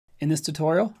In this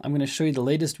tutorial, I'm going to show you the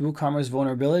latest WooCommerce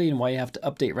vulnerability and why you have to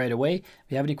update right away. If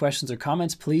you have any questions or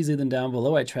comments, please leave them down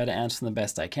below. I try to answer them the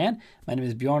best I can. My name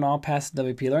is Bjorn Allpass at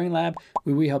WPLearningLab,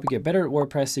 where we help you get better at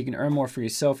WordPress so you can earn more for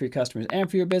yourself, for your customers,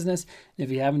 and for your business. And if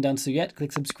you haven't done so yet,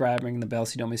 click subscribe and ring the bell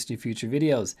so you don't miss any future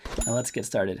videos. Now let's get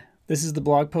started. This is the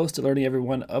blog post alerting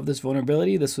everyone of this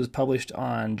vulnerability. This was published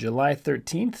on July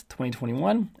 13th,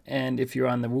 2021. And if you're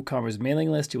on the WooCommerce mailing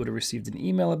list, you would have received an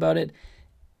email about it.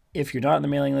 If you're not on the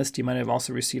mailing list, you might have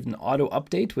also received an auto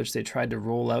update, which they tried to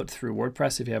roll out through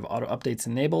WordPress. If you have auto updates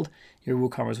enabled, your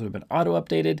WooCommerce would have been auto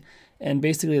updated. And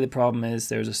basically the problem is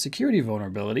there's a security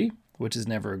vulnerability, which is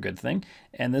never a good thing.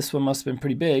 And this one must have been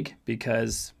pretty big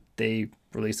because they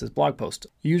released this blog post.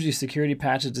 Usually security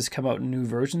patches just come out in new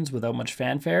versions without much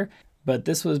fanfare, but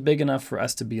this was big enough for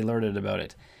us to be alerted about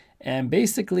it. And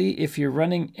basically, if you're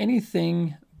running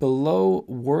anything below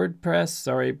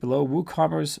below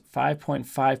WooCommerce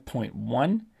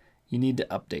 5.5.1, you need to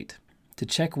update. To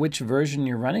check which version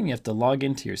you're running, you have to log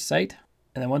into your site.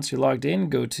 And then once you're logged in,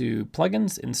 go to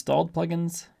Plugins, Installed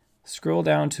Plugins, scroll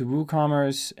down to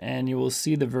WooCommerce, and you will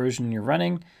see the version you're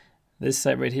running. This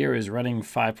site right here is running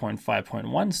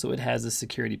 5.5.1, so it has a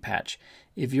security patch.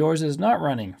 If yours is not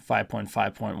running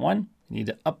 5.5.1, you need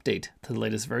to update to the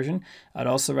latest version. I'd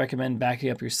also recommend backing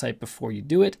up your site before you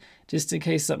do it. Just in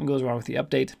case something goes wrong with the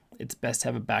update, it's best to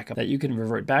have a backup that you can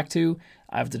revert back to.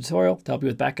 I have the tutorial to help you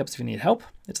with backups if you need help.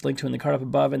 It's linked to in the card up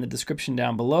above and the description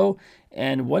down below.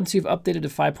 And once you've updated to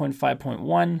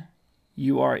 5.5.1,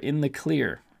 you are in the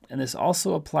clear. And this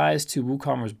also applies to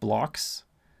WooCommerce blocks.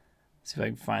 Let's see if I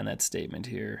can find that statement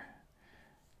here.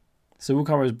 So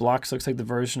WooCommerce blocks looks like the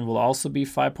version will also be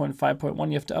 5.5.1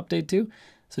 you have to update to.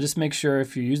 So just make sure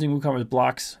if you're using WooCommerce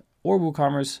blocks or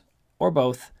WooCommerce or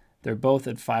both, they're both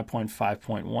at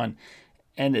 5.5.1.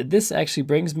 And this actually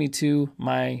brings me to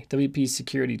my WP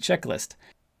security checklist.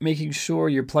 Making sure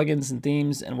your plugins and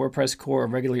themes and WordPress core are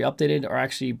regularly updated are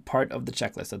actually part of the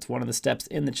checklist. That's one of the steps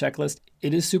in the checklist.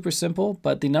 It is super simple,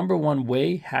 but the number one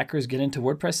way hackers get into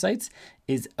WordPress sites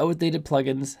is outdated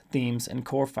plugins, themes, and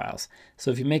core files.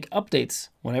 So if you make updates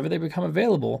whenever they become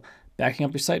available, backing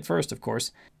up your site first, of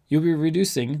course, you'll be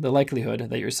reducing the likelihood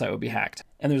that your site will be hacked.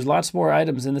 And there's lots more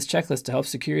items in this checklist to help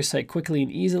secure your site quickly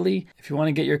and easily. If you want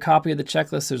to get your copy of the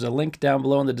checklist, there's a link down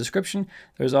below in the description.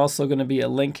 There's also going to be a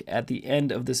link at the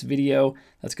end of this video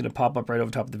that's going to pop up right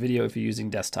over top of the video if you're using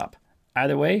desktop.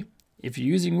 Either way, if you're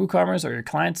using WooCommerce or your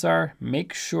clients are,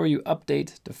 make sure you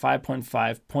update to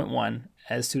 5.5.1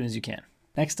 as soon as you can.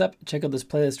 Next up, check out this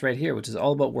playlist right here, which is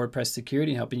all about WordPress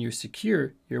security and helping you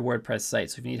secure your WordPress site.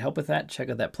 So if you need help with that, check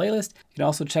out that playlist. You can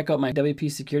also check out my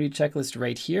WP security checklist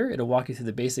right here. It'll walk you through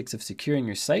the basics of securing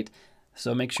your site.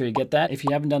 So make sure you get that. If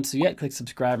you haven't done so yet, click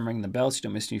subscribe and ring the bell so you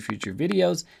don't miss any future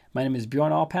videos. My name is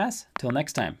Bjorn Allpass. Till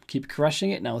next time, keep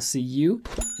crushing it, and I will see you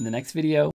in the next video.